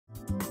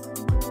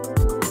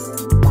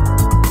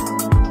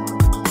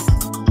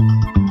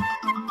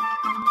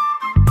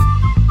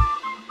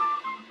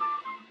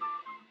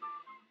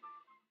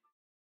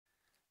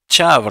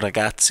Ciao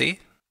ragazzi,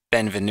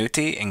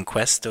 benvenuti in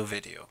questo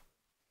video.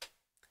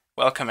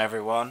 Welcome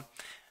everyone,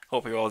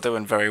 hope you're all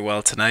doing very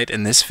well tonight.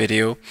 In this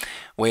video,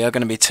 we are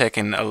going to be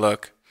taking a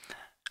look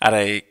at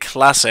a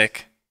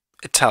classic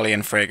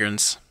Italian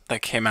fragrance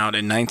that came out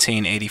in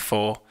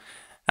 1984,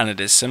 and it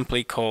is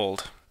simply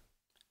called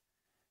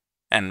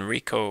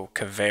Enrico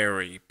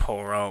Coveri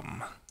pour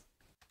Homme.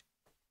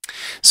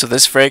 So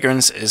this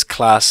fragrance is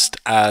classed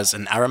as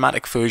an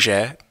aromatic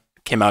fougere,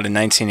 came out in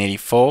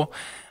 1984,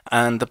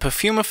 and the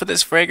perfumer for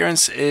this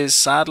fragrance is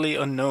sadly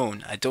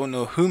unknown. I don't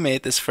know who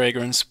made this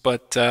fragrance,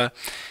 but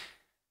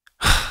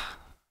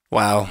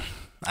wow,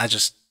 I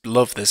just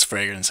love this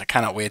fragrance. I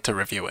cannot wait to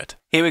review it.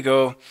 Here we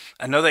go,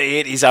 another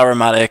 80s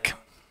aromatic.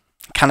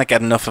 Cannot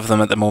get enough of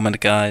them at the moment,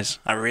 guys.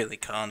 I really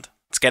can't.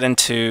 Let's get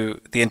into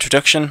the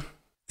introduction.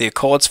 The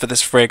accords for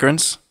this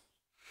fragrance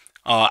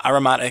are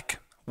aromatic,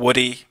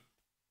 woody,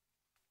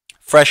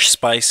 fresh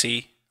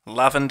spicy,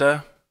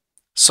 lavender,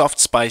 soft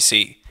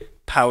spicy,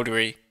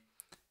 powdery,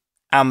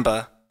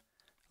 amber,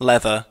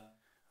 leather,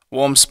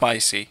 warm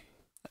spicy,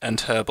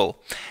 and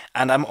herbal.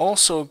 And I'm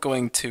also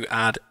going to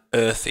add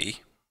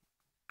earthy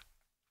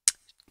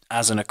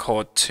as an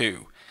accord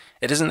too.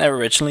 It isn't there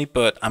originally,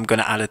 but I'm going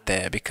to add it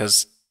there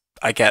because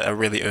I get a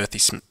really earthy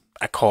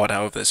accord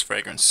out of this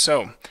fragrance.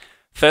 So,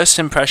 first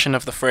impression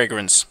of the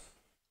fragrance.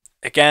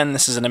 Again,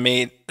 this is an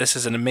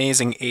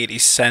amazing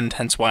 80s scent,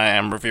 hence why I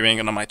am reviewing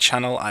it on my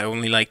channel. I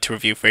only like to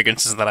review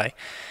fragrances that I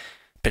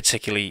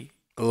particularly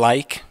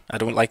like. I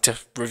don't like to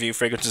review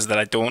fragrances that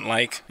I don't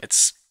like.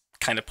 It's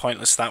kind of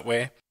pointless that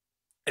way.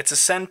 It's a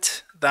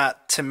scent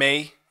that, to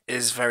me,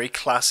 is very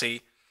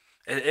classy.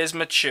 It is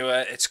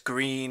mature, it's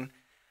green,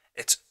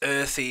 it's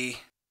earthy.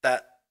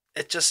 That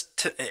it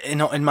just,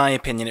 in my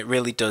opinion, it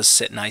really does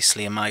sit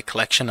nicely in my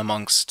collection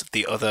amongst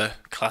the other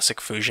classic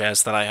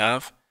fougères that I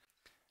have.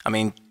 I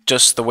mean,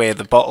 just the way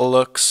the bottle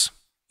looks,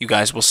 you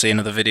guys will see in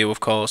another video, of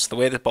course. The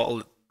way the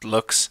bottle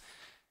looks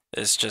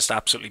is just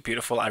absolutely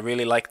beautiful. I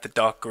really like the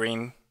dark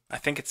green. I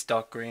think it's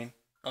dark green.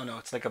 Oh no,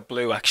 it's like a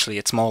blue actually.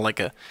 It's more like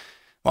a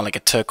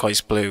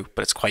turquoise blue,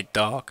 but it's quite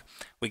dark.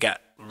 We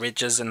get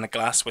ridges in the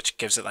glass, which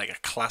gives it like a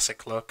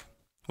classic look.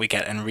 We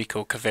get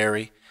Enrico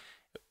Coveri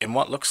in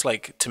what looks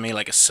like, to me,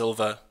 like a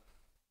silver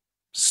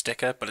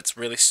sticker, but it's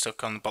really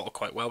stuck on the bottle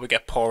quite well. We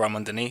get pour Homme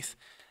underneath,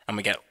 and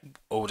we get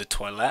eau de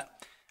toilette.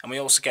 And we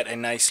also get a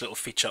nice little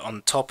feature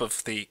on top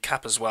of the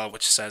cap as well,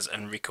 which says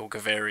Enrico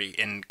Coveri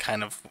in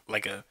kind of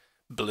like a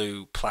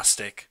blue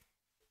plastic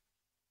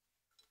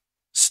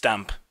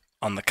stamp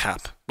on the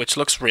cap, which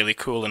looks really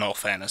cool in all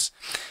fairness.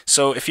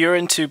 So if you're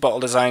into bottle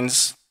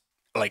designs,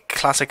 like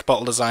classic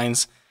bottle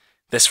designs,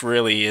 this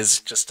really is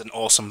just an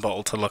awesome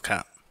bottle to look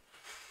at.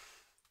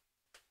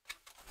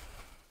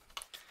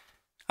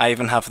 I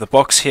even have the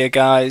box here,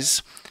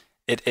 guys.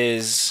 It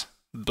is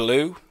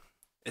blue.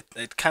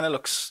 It kind of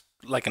looks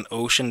like an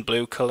ocean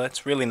blue color.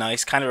 It's really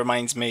nice. Kind of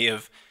reminds me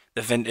of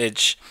the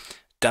vintage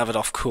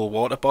Davidoff Cool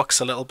Water box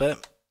a little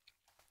bit.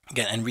 We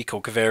get Enrico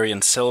Coveri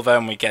in silver,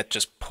 and we get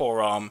just pour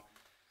Homme,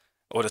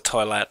 eau de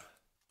toilette,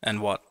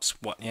 and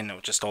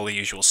just all the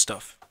usual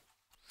stuff.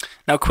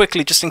 Now,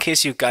 quickly, just in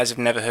case you guys have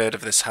never heard of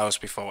this house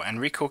before,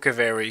 Enrico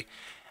Coveri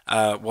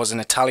was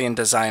an Italian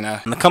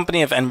designer, and the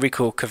company of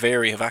Enrico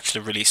Coveri have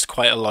actually released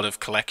quite a lot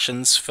of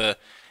collections for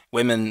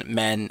women,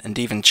 men, and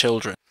even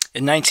children.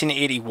 In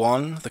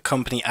 1981, the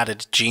company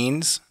added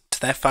jeans to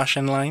their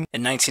fashion line.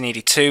 In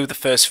 1982, the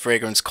first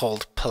fragrance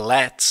called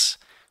Palettes,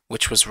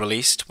 which was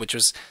released, which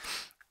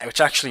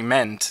actually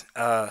meant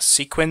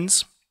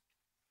sequins.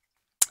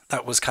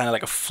 That was kind of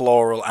like a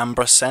floral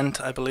amber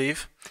scent, I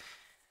believe.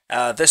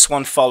 This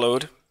one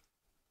followed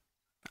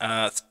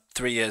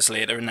 3 years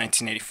later in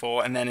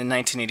 1984, and then in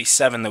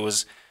 1987 there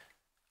was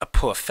a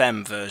Pour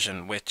Femme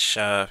version, which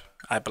I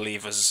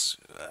believe was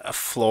a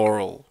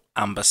floral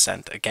amber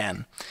scent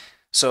again.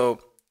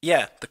 So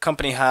yeah, the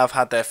company have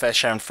had their fair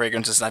share in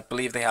fragrances. I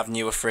believe they have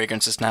newer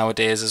fragrances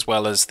nowadays as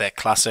well as their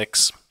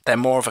classics. They're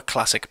more of a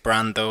classic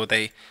brand though.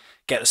 They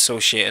get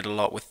associated a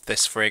lot with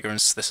this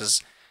fragrance. This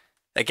is,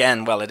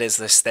 again, well, it is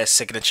their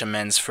signature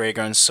men's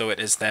fragrance, so it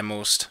is their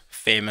most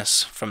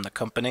famous from the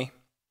company.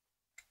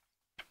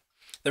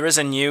 There is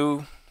a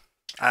new,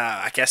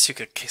 I guess you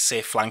could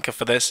say flanker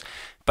for this,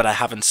 but I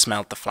haven't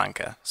smelled the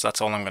flanker, so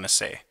that's all I'm going to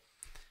say.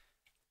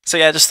 So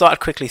yeah, I just thought I'd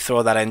quickly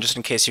throw that in, just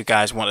in case you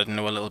guys wanted to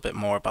know a little bit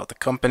more about the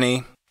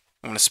company.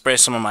 I'm going to spray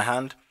some on my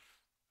hand.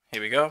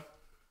 Here we go.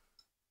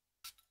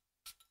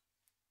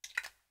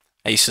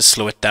 I used to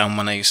slow it down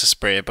when I used to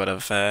spray it, but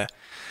I've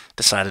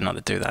decided not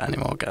to do that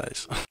anymore,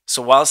 guys. So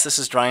whilst this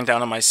is drying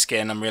down on my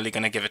skin, I'm really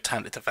going to give it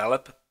time to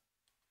develop.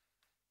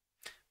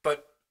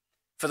 But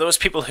for those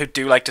people who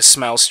do like to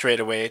smell straight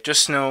away,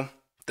 just know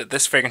that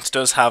this fragrance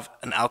does have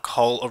an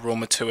alcohol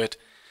aroma to it.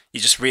 You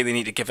just really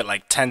need to give it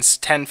like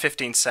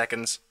 10-15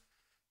 seconds.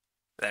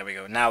 There we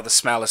go. Now the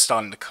smell is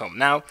starting to come.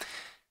 Now,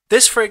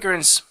 this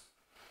fragrance,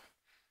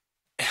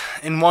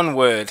 in one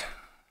word,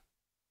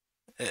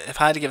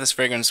 if I had to give this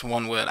fragrance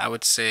one word, I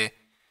would say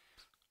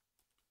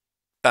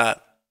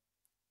that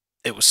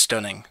it was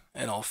stunning,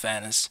 in all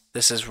fairness.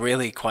 This is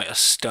really quite a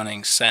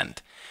stunning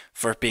scent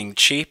for it being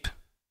cheap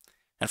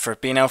and for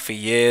it being out for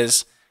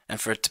years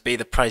and for it to be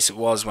the price it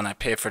was when I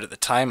paid for it at the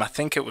time. I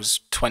think it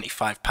was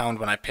 £25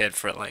 when I paid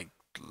for it like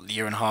a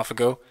year and a half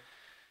ago.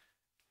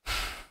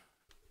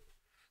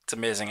 It's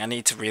amazing. I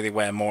need to really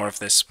wear more of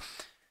this.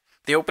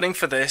 The opening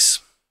for this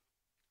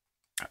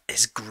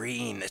is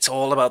green. It's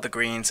all about the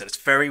greens, and it's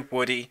very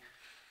woody.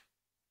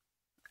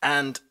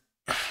 And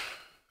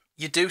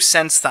you do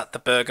sense that the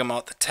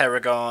bergamot, the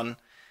tarragon,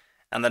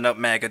 and the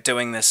nutmeg are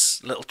doing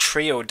this little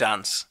trio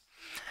dance.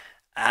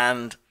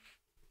 And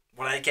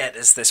what I get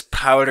is this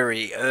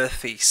powdery,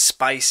 earthy,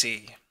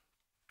 spicy,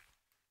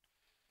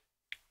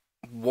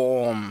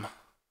 warm,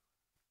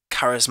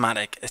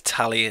 charismatic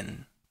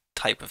Italian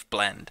type of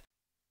blend.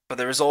 But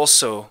there is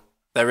also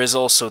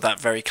that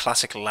very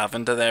classic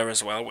lavender there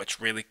as well, which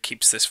really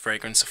keeps this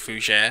fragrance a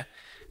fougere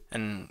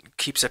and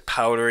keeps it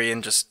powdery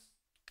and just,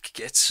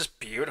 it's just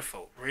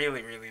beautiful.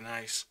 Really, really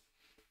nice.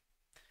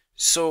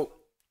 So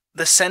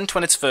the scent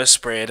when it's first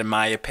sprayed, in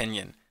my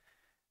opinion,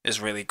 is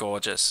really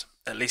gorgeous,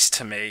 at least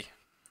to me.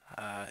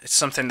 It's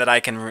something that I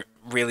can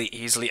really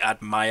easily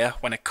admire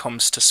when it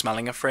comes to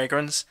smelling a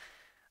fragrance.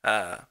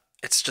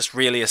 It's just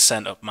really a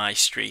scent up my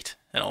street,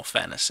 in all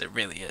fairness. It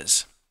really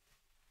is.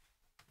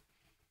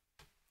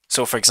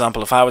 So, for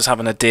example, if I was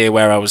having a day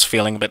where I was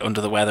feeling a bit under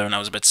the weather and I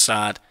was a bit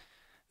sad,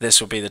 this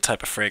would be the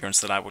type of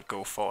fragrance that I would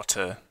go for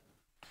to,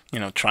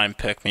 try and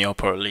perk me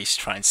up, or at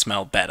least try and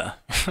smell better.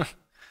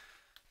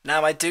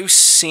 Now, I do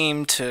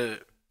seem to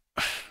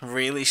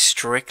really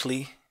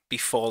strictly be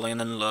falling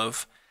in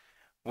love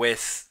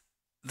with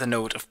the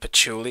note of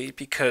patchouli,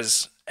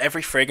 because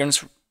every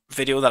fragrance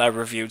video that I've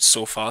reviewed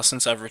so far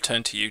since I've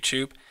returned to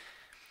YouTube,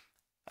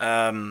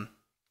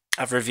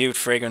 I've reviewed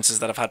fragrances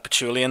that have had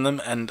patchouli in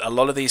them, and a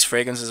lot of these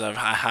fragrances I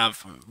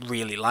have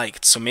really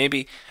liked. So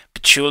maybe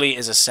patchouli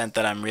is a scent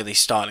that I'm really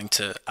starting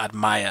to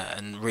admire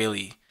and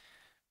really,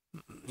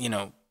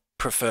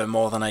 prefer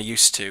more than I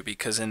used to,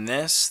 because in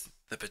this,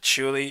 the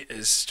patchouli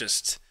is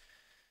just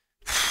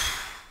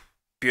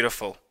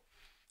beautiful.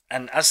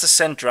 And as the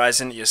scent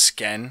dries into your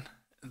skin,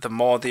 the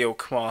more the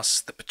oak moss,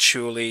 the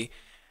patchouli,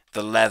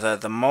 the leather,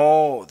 the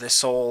more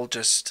this all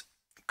just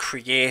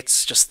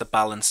creates just the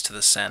balance to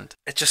the scent.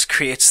 It just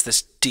creates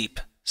this deep,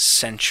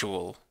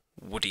 sensual,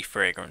 woody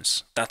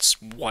fragrance.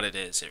 That's what it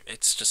is.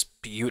 It's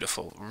just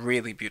beautiful,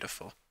 really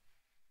beautiful.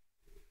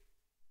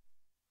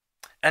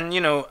 And,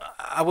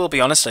 I will be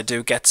honest, I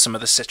do get some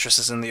of the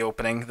citruses in the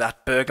opening.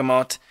 That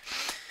bergamot,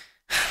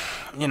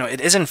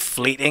 it isn't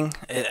fleeting.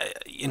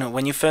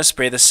 When you first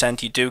spray the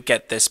scent, you do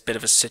get this bit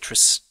of a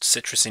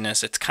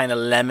citrusiness. It's kind of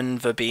lemon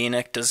verbena.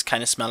 It does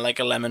kind of smell like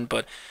a lemon,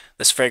 but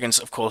this fragrance,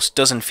 of course,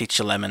 doesn't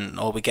feature lemon.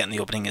 All we get in the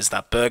opening is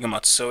that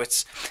bergamot. So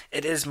it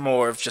is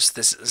more of just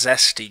this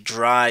zesty,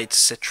 dried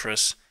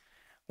citrus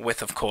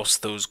with, of course,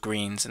 those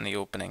greens in the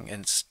opening.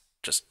 It's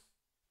just,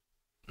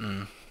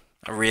 I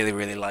really,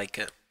 really like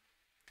it.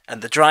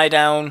 And the dry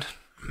down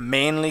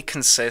mainly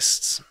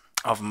consists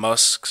of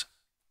musks,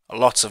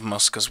 lots of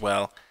musk as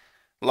well,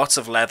 lots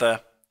of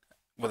leather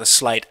with a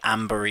slight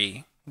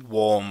ambery,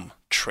 warm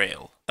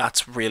trail.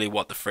 That's really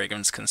what the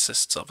fragrance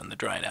consists of in the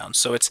dry down.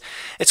 So it's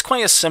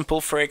quite a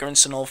simple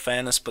fragrance in all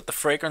fairness, but the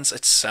fragrance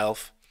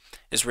itself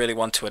is really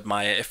one to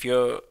admire. If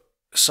you're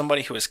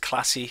somebody who is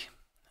classy,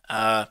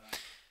 I'm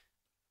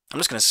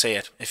just going to say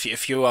it.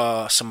 If you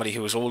are somebody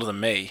who is older than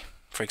me,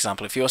 for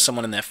example, if you're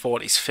someone in their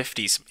 40s,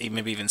 50s,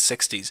 maybe even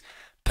 60s,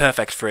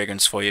 perfect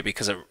fragrance for you,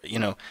 because the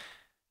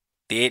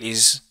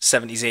 80s,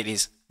 70s,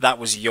 80s, that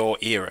was your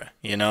era,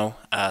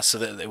 so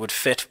that it would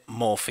fit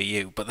more for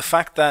you. But the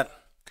fact that,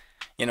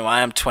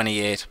 I am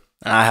 28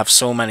 and I have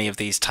so many of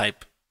these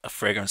type of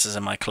fragrances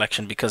in my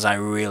collection because I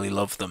really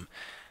love them.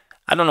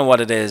 I don't know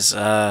what it is.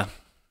 I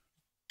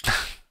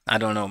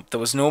don't know. There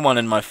was no one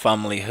in my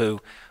family who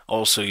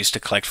also used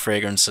to collect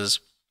fragrances.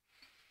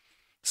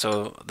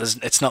 So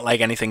it's not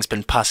like anything's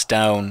been passed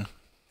down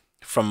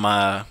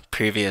from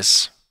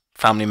previous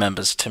family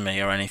members to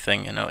me or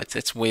anything.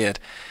 It's weird.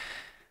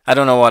 I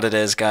don't know what it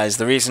is, guys.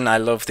 The reason I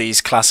love these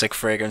classic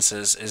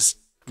fragrances is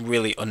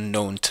really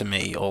unknown to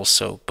me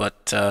also,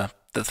 but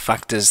the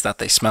fact is that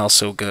they smell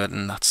so good,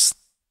 and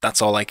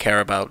that's all I care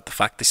about. The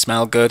fact they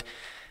smell good,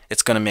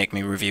 it's going to make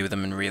me review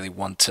them and really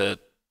want to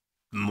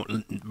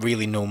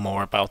really know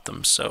more about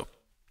them. So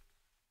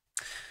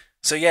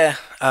yeah,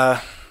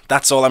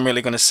 that's all I'm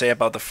really going to say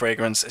about the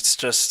fragrance. It's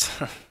just,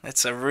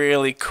 it's a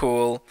really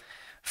cool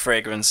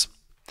fragrance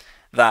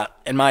that,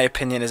 in my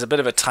opinion, is a bit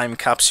of a time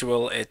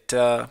capsule. It,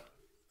 a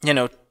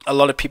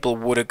lot of people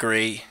would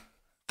agree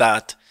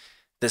that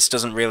this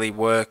doesn't really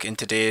work in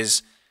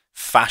today's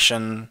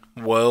fashion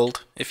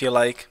world, if you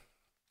like.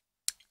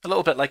 A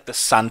little bit like the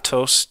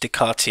Santos de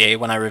Cartier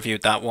when I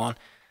reviewed that one.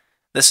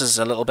 This is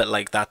a little bit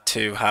like that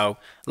too, how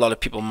a lot of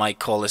people might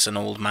call this an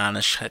old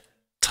manish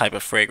type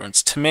of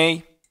fragrance. To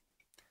me,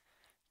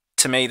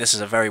 this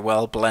is a very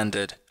well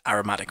blended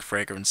aromatic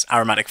fragrance,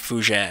 aromatic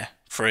fougere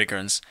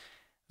fragrance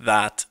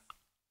that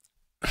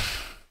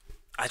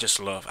I just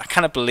love. I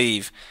cannot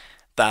believe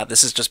that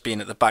this has just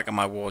been at the back of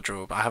my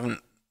wardrobe. I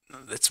haven't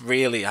it's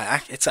really,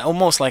 it's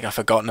almost like I've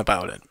forgotten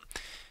about it,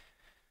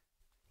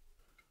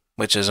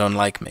 which is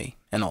unlike me,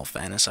 in all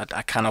fairness.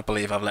 I cannot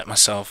believe I've let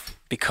myself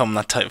become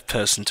that type of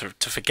person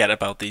to forget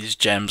about these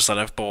gems that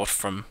I've bought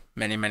from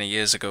many, many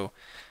years ago.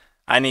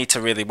 I need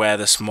to really wear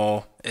this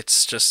more.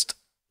 It's just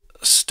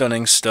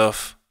stunning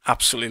stuff.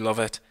 Absolutely love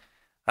it.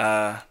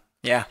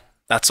 Yeah,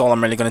 that's all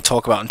I'm really going to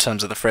talk about in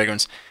terms of the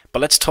fragrance.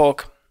 But let's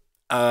talk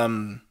a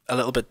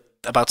little bit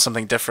about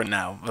something different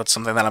now. About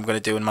something that I'm going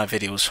to do in my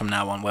videos from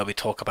now on, where we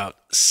talk about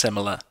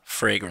similar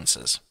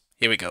fragrances.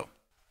 Here we go.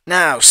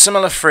 Now,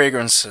 similar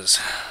fragrances.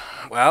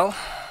 Well,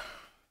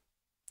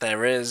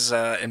 there is,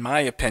 in my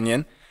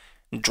opinion,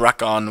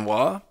 Drakkar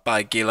Noir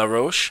by Guy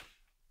Laroche.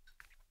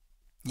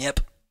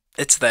 Yep,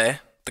 it's there.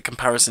 The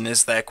comparison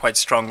is there quite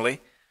strongly.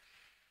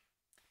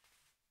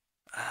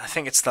 I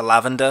think it's the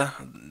lavender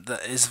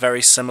that is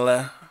very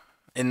similar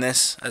in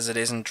this as it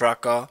is in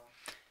Drakkar.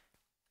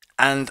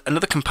 And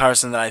another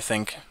comparison that I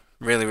think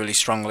really, really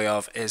strongly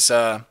of is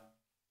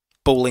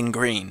Bowling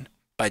Green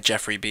by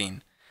Jeffrey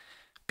Bean,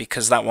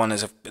 because that one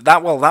is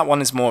that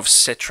one is more of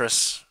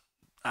citrus.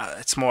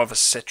 It's more of a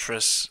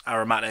citrus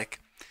aromatic.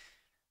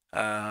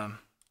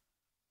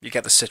 You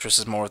get the citrus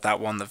as more of that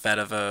one, the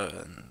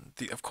vetiver,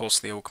 and of course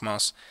the oak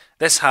moss.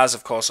 This has,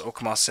 of course,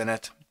 oak moss in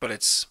it, but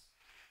it's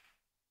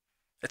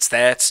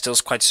there. It's still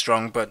quite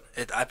strong, but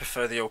I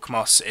prefer the oak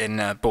moss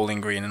in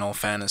Bowling Green, in all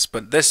fairness.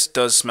 But this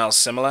does smell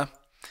similar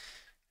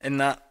in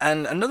that.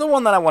 And another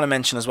one that I want to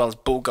mention as well is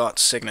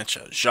Bogart's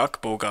Signature,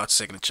 Jacques Bogart's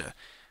Signature.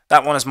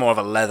 That one is more of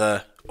a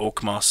leather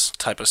oak moss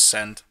type of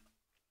scent.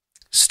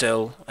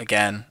 Still,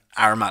 again,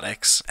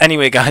 aromatics.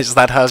 Anyway, guys,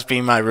 that has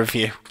been my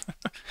review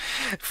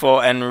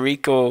for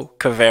Enrico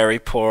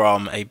Coveri Pour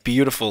Homme, a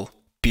beautiful,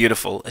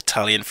 beautiful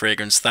Italian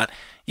fragrance that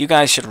you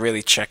guys should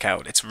really check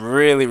out. It's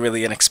really,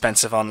 really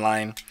inexpensive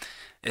online.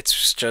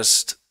 It's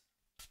just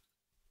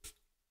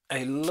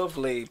a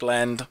lovely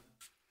blend.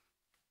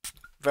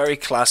 Very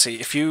classy.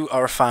 If you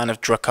are a fan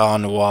of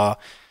Drakkar Noir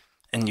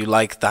and you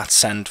like that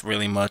scent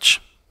really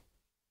much,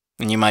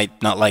 and you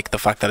might not like the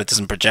fact that it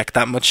doesn't project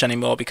that much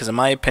anymore, because in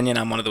my opinion,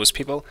 I'm one of those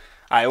people.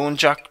 I own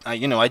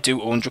I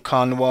do own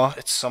Drakkar Noir.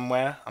 It's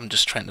somewhere. I'm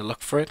just trying to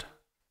look for it.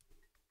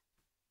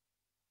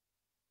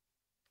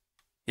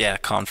 Yeah, I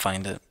can't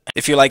find it.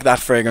 If you like that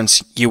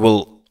fragrance, you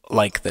will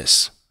like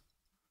this.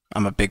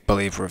 I'm a big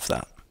believer of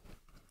that.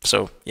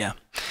 So, yeah.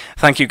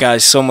 Thank you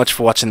guys so much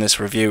for watching this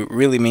review. It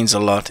really means a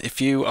lot.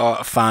 If you are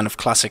a fan of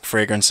classic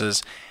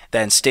fragrances,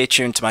 then stay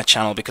tuned to my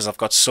channel, because I've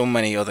got so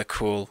many other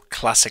cool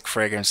classic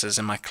fragrances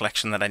in my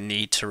collection that I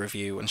need to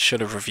review and should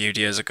have reviewed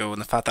years ago.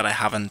 And the fact that I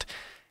haven't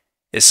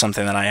is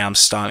something that I am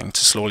starting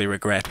to slowly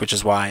regret, which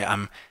is why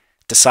I'm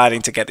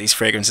deciding to get these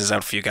fragrances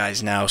out for you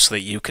guys now so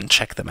that you can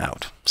check them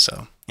out.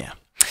 So, yeah.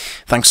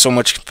 Thanks so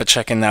much for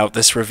checking out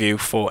this review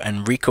for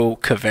Enrico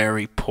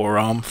Coveri Pour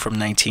Homme from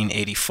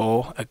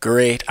 1984. A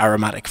great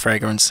aromatic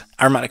fragrance.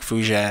 Aromatic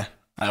fougere.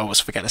 I always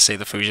forget to say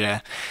the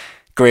fougere.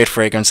 Great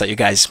fragrance that you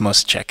guys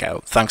must check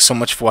out. Thanks so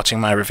much for watching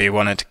my review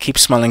on it. Keep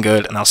smelling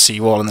good, and I'll see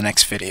you all in the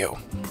next video.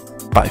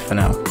 Bye for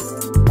now.